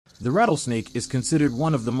The rattlesnake is considered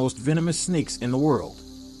one of the most venomous snakes in the world.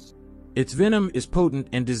 Its venom is potent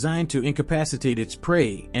and designed to incapacitate its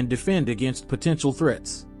prey and defend against potential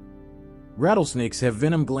threats. Rattlesnakes have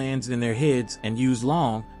venom glands in their heads and use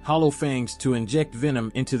long, hollow fangs to inject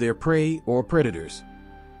venom into their prey or predators.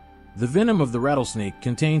 The venom of the rattlesnake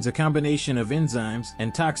contains a combination of enzymes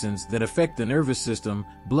and toxins that affect the nervous system,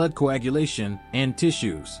 blood coagulation, and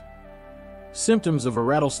tissues. Symptoms of a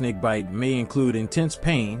rattlesnake bite may include intense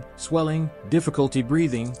pain, swelling, difficulty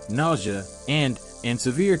breathing, nausea, and, in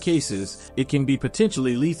severe cases, it can be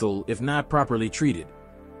potentially lethal if not properly treated.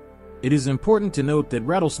 It is important to note that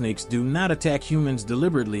rattlesnakes do not attack humans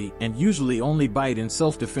deliberately and usually only bite in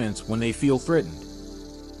self-defense when they feel threatened.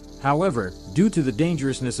 However, due to the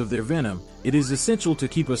dangerousness of their venom, it is essential to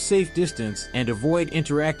keep a safe distance and avoid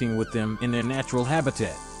interacting with them in their natural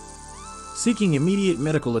habitat. Seeking immediate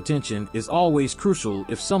medical attention is always crucial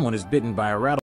if someone is bitten by a rattlesnake.